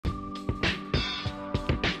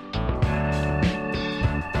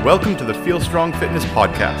Welcome to the Feel Strong Fitness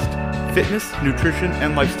Podcast. Fitness, nutrition,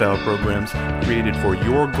 and lifestyle programs created for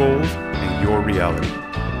your goals and your reality.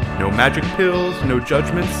 No magic pills, no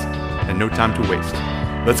judgments, and no time to waste.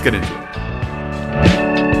 Let's get into it.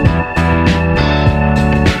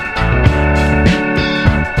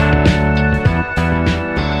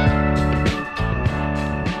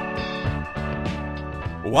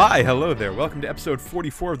 Why, hello there. Welcome to episode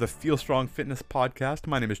 44 of the Feel Strong Fitness Podcast.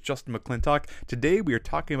 My name is Justin McClintock. Today we are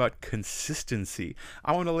talking about consistency.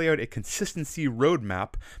 I want to lay out a consistency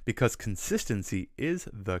roadmap because consistency is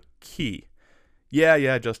the key.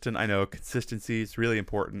 Yeah, Justin, I know consistency is really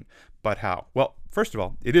important, but how? Well, first of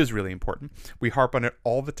all, it is really important. We harp on it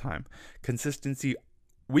all the time. Consistency,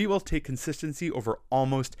 we will take consistency over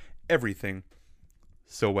almost everything.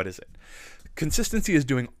 So what is it? Consistency is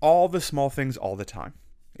doing all the small things all the time.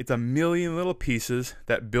 It's a million little pieces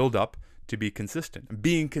that build up to be consistent.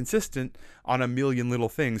 Being consistent on a million little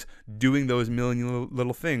things, doing those million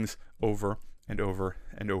little things over and over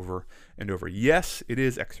and over and over. Yes, it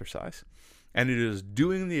is exercise. And it is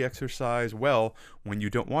doing the exercise well when you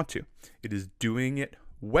don't want to. It is doing it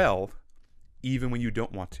well even when you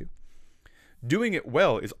don't want to. Doing it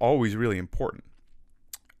well is always really important.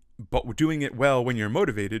 But doing it well when you're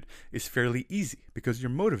motivated is fairly easy because you're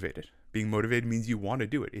motivated. Being motivated means you want to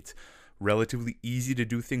do it. It's relatively easy to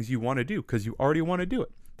do things you want to do because you already want to do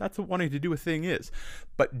it. That's what wanting to do a thing is.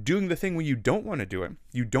 But doing the thing when you don't want to do it,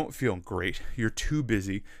 you don't feel great, you're too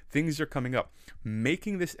busy, things are coming up.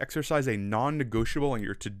 Making this exercise a non-negotiable on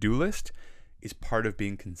your to-do list is part of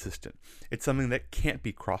being consistent. It's something that can't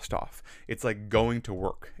be crossed off. It's like going to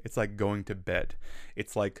work. It's like going to bed.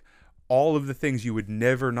 It's like all of the things you would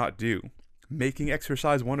never not do. Making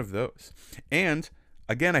exercise one of those. And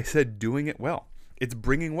again, I said doing it well. It's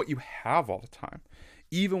bringing what you have all the time.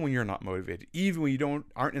 Even when you're not motivated, even when you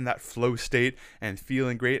aren't in that flow state and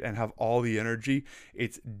feeling great and have all the energy,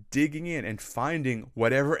 it's digging in and finding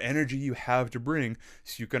whatever energy you have to bring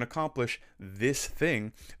so you can accomplish this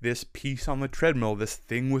thing, this piece on the treadmill, this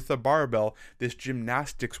thing with the barbell, this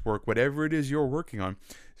gymnastics work, whatever it is you're working on,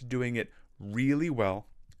 is doing it really well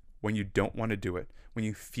when you don't want to do it, when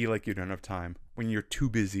you feel like you don't have time, when you're too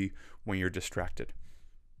busy, when you're distracted.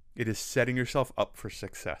 It is setting yourself up for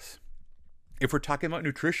success. If we're talking about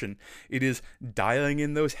nutrition, it is dialing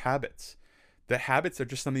in those habits. The habits are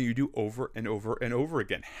just something you do over and over and over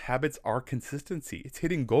again. Habits are consistency. It's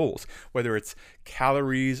hitting goals, whether it's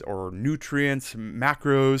calories or nutrients,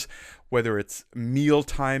 macros, whether it's meal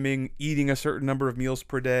timing, eating a certain number of meals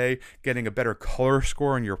per day, getting a better color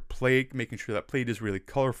score on your plate, making sure that plate is really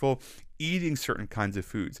colorful, eating certain kinds of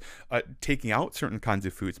foods, taking out certain kinds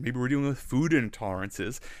of foods. Maybe we're dealing with food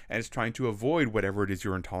intolerances and it's trying to avoid whatever it is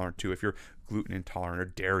you're intolerant to. If you're gluten intolerant or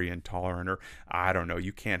dairy intolerant, or I don't know,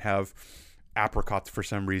 you can't have apricots for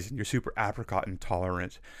some reason, you're super apricot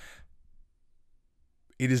intolerant.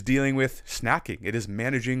 It is dealing with snacking. It is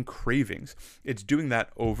managing cravings. It's doing that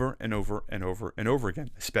over and over and over and over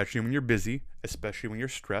again, especially when you're busy, especially when you're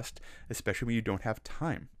stressed, especially when you don't have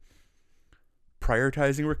time.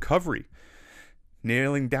 Prioritizing recovery,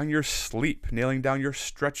 nailing down your sleep, nailing down your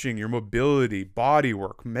stretching, your mobility, body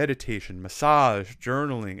work, meditation, massage,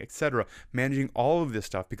 journaling, etc. Managing all of this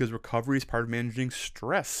stuff because recovery is part of managing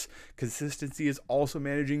stress. Consistency is also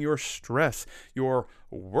managing your stress, your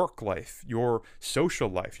work life, your social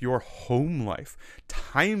life, your home life,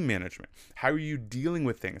 time management. How are you dealing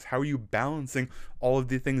with things? How are you balancing all of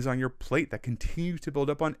the things on your plate that continue to build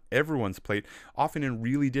up on everyone's plate, often in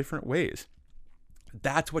really different ways?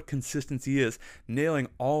 That's what consistency is, nailing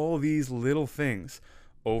all these little things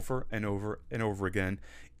over and over and over again,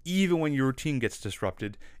 even when your routine gets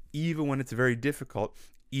disrupted, even when it's very difficult,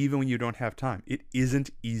 even when you don't have time. It isn't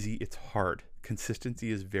easy, it's hard.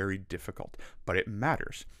 Consistency is very difficult, but it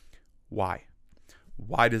matters. Why?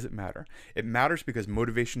 Why does it matter? It matters because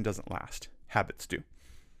motivation doesn't last. Habits do.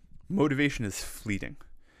 Motivation is fleeting.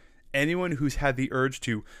 Anyone who's had the urge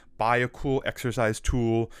to buy a cool exercise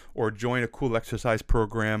tool or join a cool exercise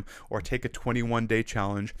program or take a 21-day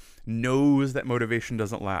challenge knows that motivation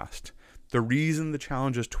doesn't last. The reason the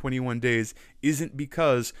challenge is 21 days isn't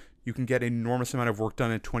because you can get an enormous amount of work done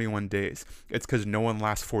in 21 days. It's because no one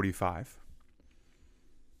lasts 45.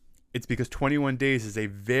 It's because 21 days is a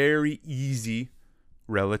very easy,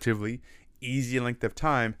 relatively easy length of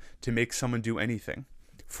time to make someone do anything.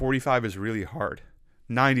 45 is really hard.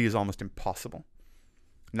 90 is almost impossible.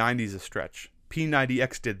 90 is a stretch.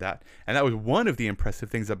 P90X did that. And that was one of the impressive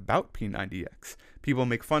things about P90X. People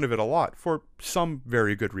make fun of it a lot for some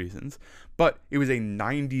very good reasons. But it was a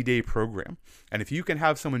 90-day program. And if you can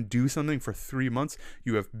have someone do something for 3 months,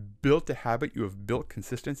 you have built a habit, you have built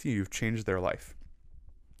consistency, you've changed their life.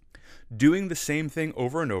 Doing the same thing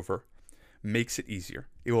over and over makes it easier.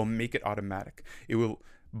 It will make it automatic. It will,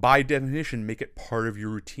 by definition, make it part of your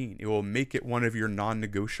routine. It will make it one of your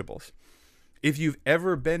non-negotiables. If you've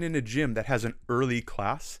ever been in a gym that has an early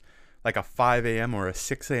class, like a 5 a.m. or a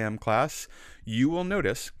 6 a.m. class, you will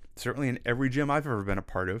notice, certainly in every gym I've ever been a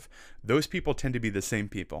part of, those people tend to be the same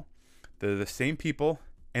people. They're the same people,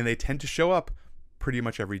 and they tend to show up pretty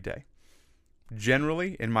much every day.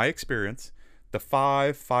 Generally, in my experience, the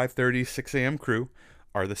 5:30, 6 a.m. crew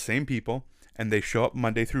are the same people, and they show up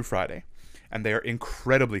Monday through Friday. And they are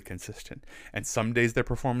incredibly consistent. And some days their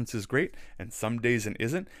performance is great, and some days it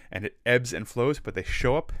isn't, and it ebbs and flows, but they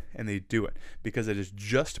show up and they do it because it is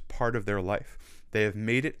just part of their life. They have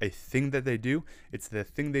made it a thing that they do. It's the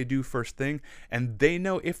thing they do first thing, and they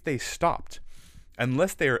know if they stopped,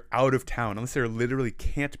 unless they are out of town, unless they literally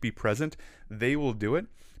can't be present, they will do it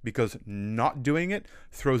because not doing it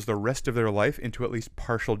throws the rest of their life into at least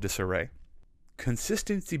partial disarray.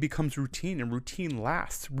 Consistency becomes routine, and routine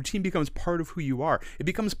lasts. Routine becomes part of who you are. It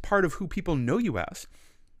becomes part of who people know you as.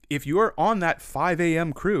 If you're on that 5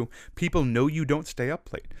 a.m. crew, people know you don't stay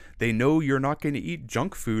up late. They know you're not going to eat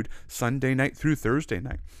junk food Sunday night through Thursday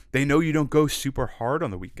night. They know you don't go super hard on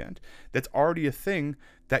the weekend. That's already a thing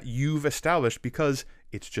that you've established because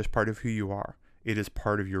it's just part of who you are. It is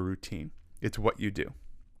part of your routine. It's what you do.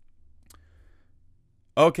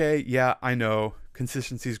 Okay, yeah, I know.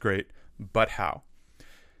 Consistency is great. But how?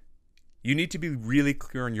 You need to be really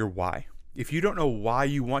clear on your why. If you don't know why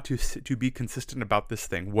you want to be consistent about this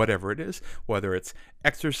thing, whatever it is, whether it's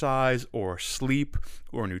exercise or sleep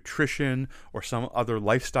or nutrition or some other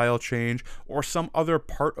lifestyle change or some other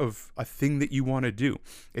part of a thing that you want to do.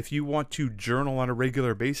 If you want to journal on a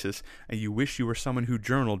regular basis and you wish you were someone who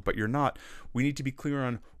journaled but you're not, we need to be clear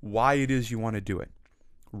on why it is you want to do it.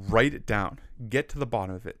 Write it down. Get to the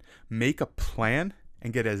bottom of it. Make a plan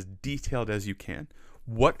and get as detailed as you can.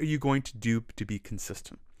 What are you going to do to be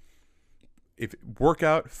consistent? If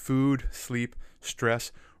workout, food, sleep,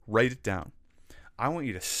 stress, write it down. I want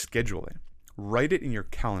you to schedule it. Write it in your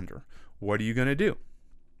calendar. What are you going to do?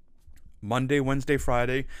 Monday, Wednesday,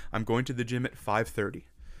 Friday, I'm going to the gym at 5:30.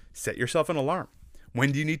 Set yourself an alarm.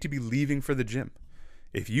 When do you need to be leaving for the gym?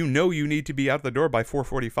 If you know you need to be out the door by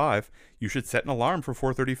 4:45, you should set an alarm for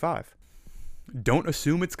 4:35. Don't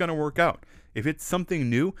assume it's going to work out. If it's something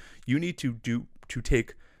new, you need to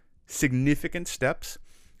take significant steps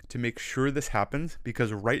to make sure this happens,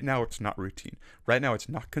 because right now it's not routine. Right now it's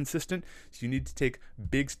not consistent, so you need to take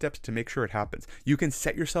big steps to make sure it happens. You can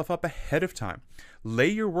set yourself up ahead of time. Lay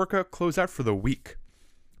your workout clothes out for the week.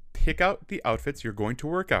 Pick out the outfits you're going to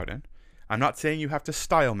work out in. I'm not saying you have to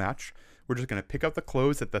style match. We're just going to pick out the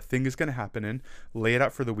clothes that the thing is going to happen in, lay it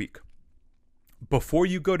out for the week. Before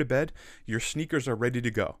you go to bed, your sneakers are ready to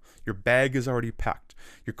go. Your bag is already packed.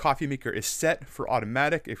 Your coffee maker is set for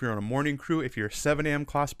automatic. If you're on a morning crew, if you're a 7 a.m.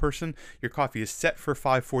 class person, your coffee is set for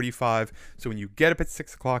 5:45. So when you get up at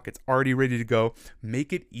 6 o'clock, it's already ready to go.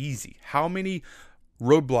 Make it easy. How many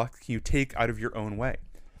roadblocks can you take out of your own way?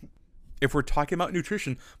 If we're talking about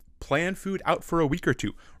nutrition, plan food out for a week or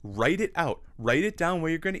two. Write it out. Write it down where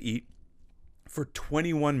you're going to eat for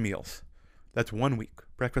 21 meals. That's 1 week.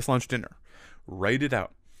 Breakfast, lunch, dinner. Write it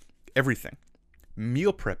out. Everything.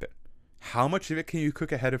 Meal prep it. How much of it can you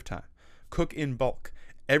cook ahead of time? Cook in bulk.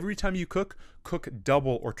 Every time you cook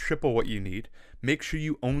double or triple what you need. Make sure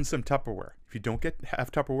you own some Tupperware. If you don't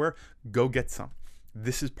have Tupperware, go get some.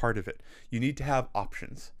 This is part of it. You need to have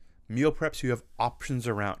options. Meal preps, you have options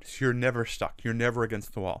around, so you're never stuck. You're never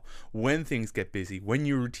against the wall. When things get busy, when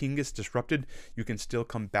your routine gets disrupted, you can still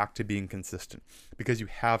come back to being consistent because you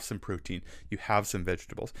have some protein, you have some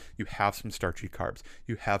vegetables, you have some starchy carbs,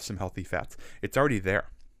 you have some healthy fats. It's already there.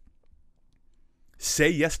 Say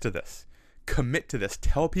yes to this. Commit to this.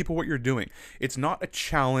 Tell people what you're doing. It's not a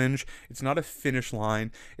challenge. It's not a finish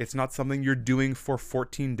line. It's not something you're doing for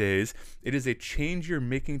 14 days. It is a change you're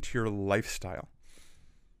making to your lifestyle.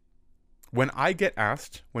 When I get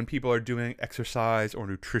asked, when people are doing exercise or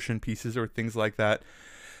nutrition pieces or things like that,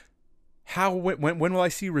 when will I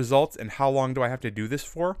see results and how long do I have to do this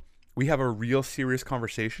for? We have a real serious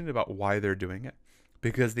conversation about why they're doing it.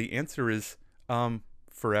 Because the answer is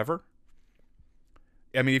forever.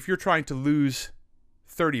 I mean, if you're trying to lose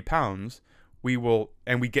 30 pounds, we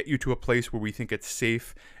get you to a place where we think it's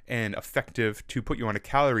safe and effective to put you on a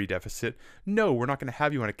calorie deficit. No, we're not going to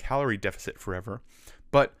have you on a calorie deficit forever.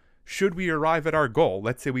 But should we arrive at our goal,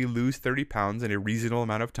 let's say we lose 30 pounds in a reasonable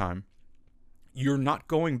amount of time, you're not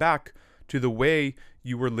going back to the way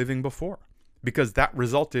you were living before, because that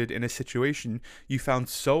resulted in a situation you found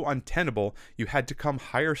so untenable you had to come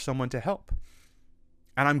hire someone to help.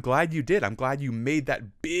 And I'm glad you did. I'm glad you made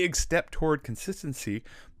that big step toward consistency,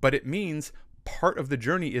 but it means part of the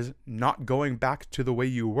journey is not going back to the way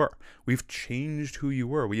you were. We've changed who you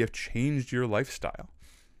were. We have changed your lifestyle.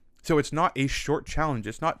 So it's not a short challenge.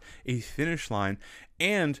 It's not a finish line.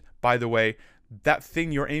 And by the way, that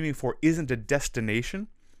thing you're aiming for isn't a destination,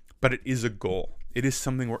 but it is a goal. It is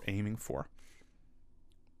something we're aiming for.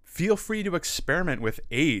 Feel free to experiment with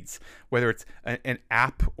aids, whether it's an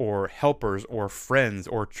app or helpers or friends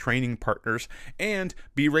or training partners, and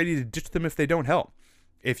be ready to ditch them if they don't help.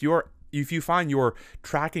 If you find your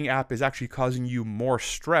tracking app is actually causing you more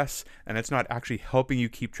stress and it's not actually helping you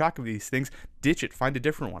keep track of these things, ditch it. Find a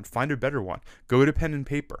different one. Find a better one. Go to pen and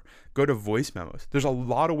paper. Go to voice memos. There's a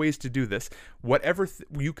lot of ways to do this. Whatever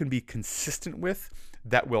you can be consistent with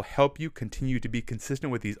that will help you continue to be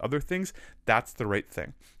consistent with these other things, that's the right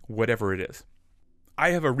thing, whatever it is. I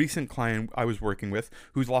have a recent client I was working with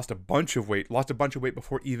who's lost a bunch of weight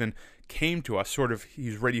before he even came to us. Sort of,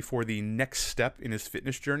 he's ready for the next step in his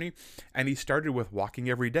fitness journey, and he started with walking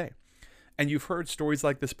every day. And you've heard stories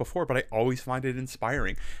like this before, but I always find it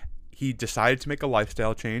inspiring. He decided to make a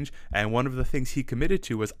lifestyle change, and one of the things he committed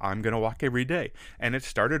to was, I'm going to walk every day. And it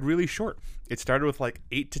started really short. It started with like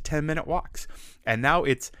 8 to 10 minute walks, and now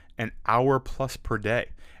it's an hour plus per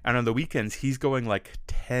day. And on the weekends, he's going like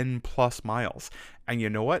 10 plus miles. And you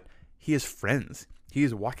know what? He has friends. He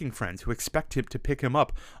has walking friends who expect him to pick him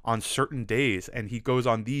up on certain days. And he goes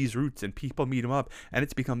on these routes and people meet him up. And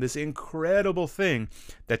it's become this incredible thing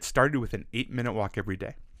that started with an 8-minute walk every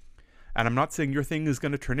day. And I'm not saying your thing is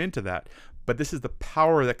going to turn into that, but this is the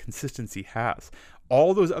power that consistency has.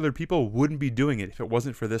 All those other people wouldn't be doing it if it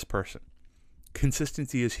wasn't for this person.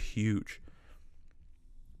 Consistency is huge.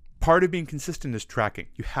 Part of being consistent is tracking.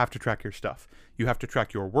 You have to track your stuff. You have to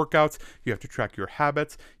track your workouts. You have to track your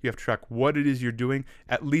habits. You have to track what it is you're doing,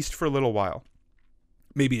 at least for a little while.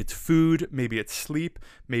 Maybe it's food, maybe it's sleep,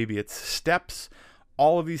 maybe it's steps.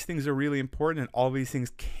 All of these things are really important, and all of these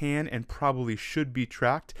things can and probably should be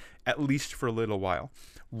tracked, at least for a little while.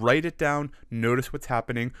 Write it down, notice what's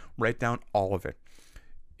happening, write down all of it.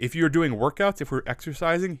 If you're doing workouts, if we're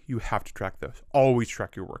exercising, you have to track those. Always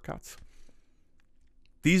track your workouts.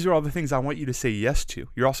 These are all the things I want you to say yes to.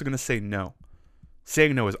 You're also going to say no.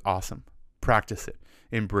 Saying no is awesome. Practice it.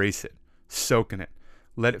 Embrace it. Soak in it.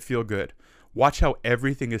 Let it feel good. Watch how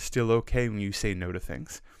everything is still okay when you say no to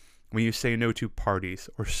things. When you say no to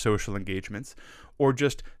parties or social engagements or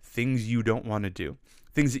just things you don't want to do.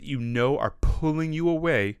 Things that you know are pulling you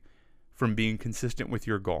away from being consistent with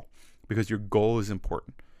your goal, because your goal is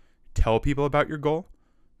important. Tell people about your goal.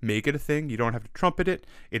 Make it a thing. You don't have to trumpet it.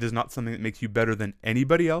 It is not something that makes you better than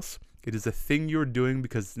anybody else. It is a thing you're doing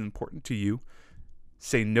because it's important to you.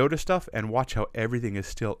 Say no to stuff and watch how everything is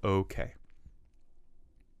still okay.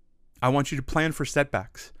 I want you to plan for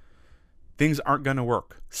setbacks. Things aren't going to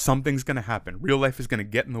work. Something's going to happen. Real life is going to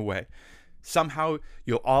get in the way. Somehow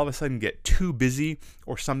you'll all of a sudden get too busy,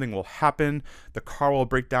 or something will happen. The car will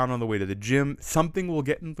break down on the way to the gym. Something will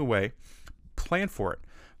get in the way. Plan for it.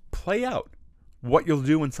 Play out what you'll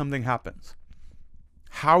do when something happens.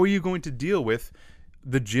 How are you going to deal with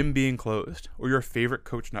the gym being closed, or your favorite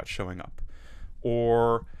coach not showing up,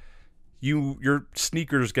 or your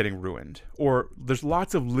sneakers getting ruined, or there's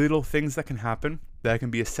lots of little things that can happen that can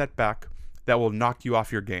be a setback that will knock you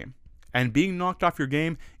off your game. And being knocked off your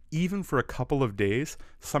game, even for a couple of days,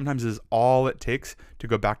 sometimes is all it takes to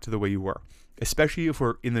go back to the way you were. Especially if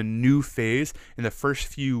we're in the new phase, in the first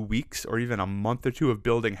few weeks or even a month or two of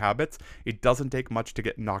building habits, it doesn't take much to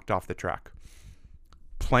get knocked off the track.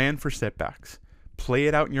 Plan for setbacks. Play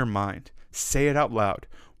it out in your mind. Say it out loud.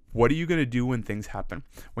 What are you going to do when things happen?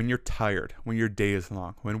 When you're tired, when your day is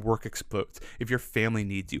long, when work explodes, if your family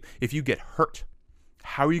needs you, if you get hurt?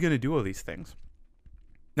 How are you going to do all these things?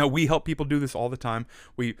 Now, we help people do this all the time.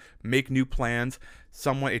 We make new plans.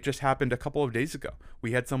 It just happened a couple of days ago.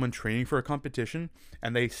 We had someone training for a competition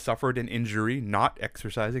and they suffered an injury, not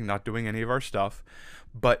exercising, not doing any of our stuff,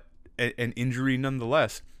 but an injury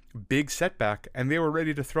nonetheless. Big setback, and they were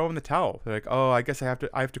ready to throw in the towel. They're like, "Oh, I guess I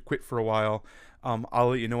have to quit for a while. I'll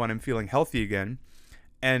let you know when I'm feeling healthy again."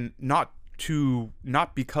 And not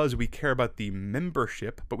because we care about the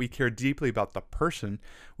membership, but we care deeply about the person.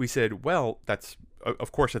 We said, well,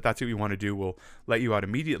 of course, if that's what you want to do, we'll let you out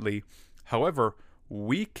immediately. However,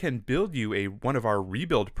 we can build you one of our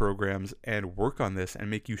rebuild programs and work on this and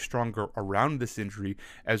make you stronger around this injury,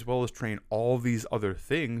 as well as train all these other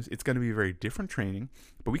things. It's going to be a very different training,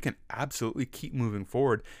 but we can absolutely keep moving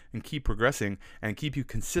forward and keep progressing and keep you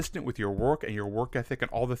consistent with your work and your work ethic and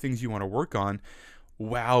all the things you want to work on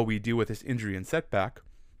while we deal with this injury and setback.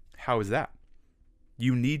 How is that?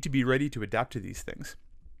 You need to be ready to adapt to these things.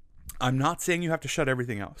 I'm not saying you have to shut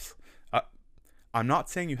everything else. I'm not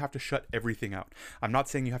saying you have to shut everything out. I'm not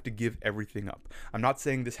saying you have to give everything up. I'm not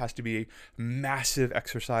saying this has to be a massive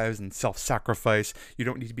exercise and self-sacrifice. You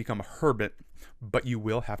don't need to become a hermit, but you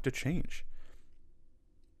will have to change.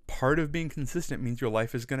 Part of being consistent means your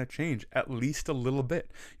life is going to change at least a little bit.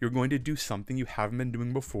 You're going to do something you haven't been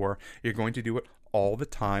doing before. You're going to do it all the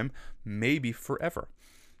time, maybe forever.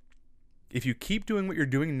 If you keep doing what you're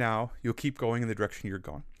doing now, you'll keep going in the direction you're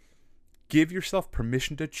going. Give yourself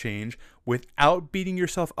permission to change without beating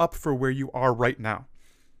yourself up for where you are right now.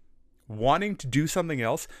 Wanting to do something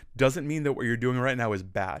else doesn't mean that what you're doing right now is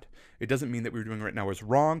bad. It doesn't mean that what you're doing right now is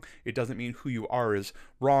wrong. It doesn't mean who you are is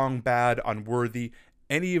wrong, bad, unworthy,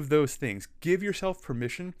 any of those things. Give yourself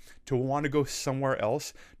permission to want to go somewhere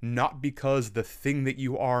else, not because the thing that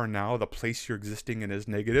you are now, the place you're existing in, is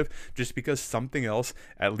negative, just because something else,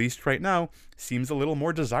 at least right now, seems a little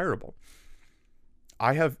more desirable.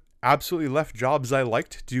 I have absolutely left jobs I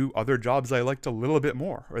liked to do other jobs I liked a little bit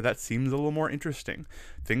more, or that seems a little more interesting.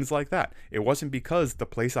 Things like that. It wasn't because the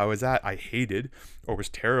place I was at I hated, or was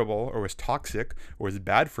terrible, or was toxic, or was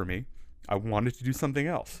bad for me. I wanted to do something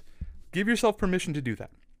else. Give yourself permission to do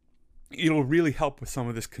that. It'll really help with some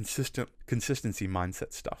of this consistency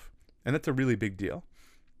mindset stuff. And that's a really big deal.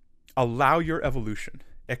 Allow your evolution.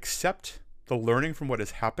 Accept the learning from what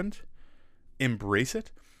has happened. Embrace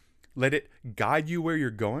it. Let it guide you where you're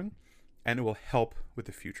going, and it will help with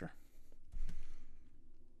the future.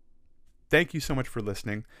 Thank you so much for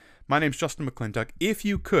listening. My name's Justin McClintock. If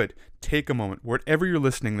you could take a moment, wherever you're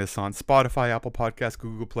listening this on, Spotify, Apple Podcasts,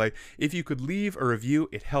 Google Play, if you could leave a review,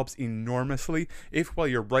 it helps enormously. If while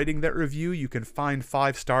you're writing that review, you can find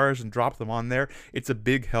 5 stars and drop them on there, it's a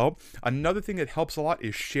big help. Another thing that helps a lot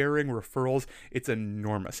is sharing referrals. It's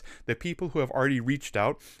enormous. The people who have already reached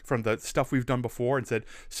out from the stuff we've done before and said,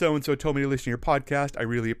 so-and-so told me to listen to your podcast. I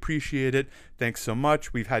really appreciate it. Thanks so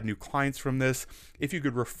much. We've had new clients from this. If you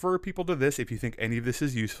could refer people to this, if you think any of this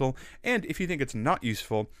is useful, and if you think it's not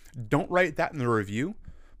useful, don't write that in the review,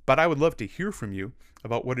 but I would love to hear from you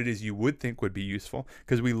about what it is you would think would be useful,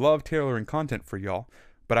 because we love tailoring content for y'all,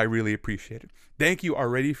 but I really appreciate it. Thank you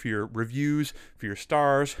already for your reviews, for your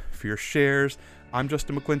stars, for your shares. I'm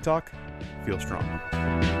Justin McClintock. Feel strong.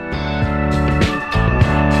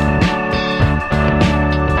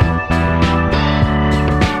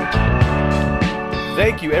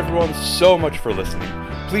 Thank you everyone so much for listening.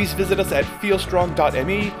 Please visit us at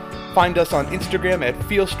feelstrong.me. Find us on Instagram at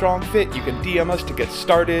feelstrongfit. You can DM us to get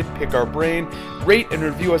started, pick our brain, rate and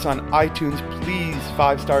review us on iTunes. Please,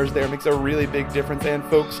 5 stars there makes a really big difference. And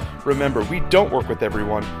folks, remember, we don't work with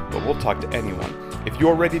everyone, but we'll talk to anyone. If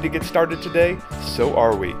you're ready to get started today, so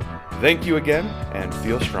are we. Thank you again, and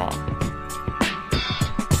feel strong.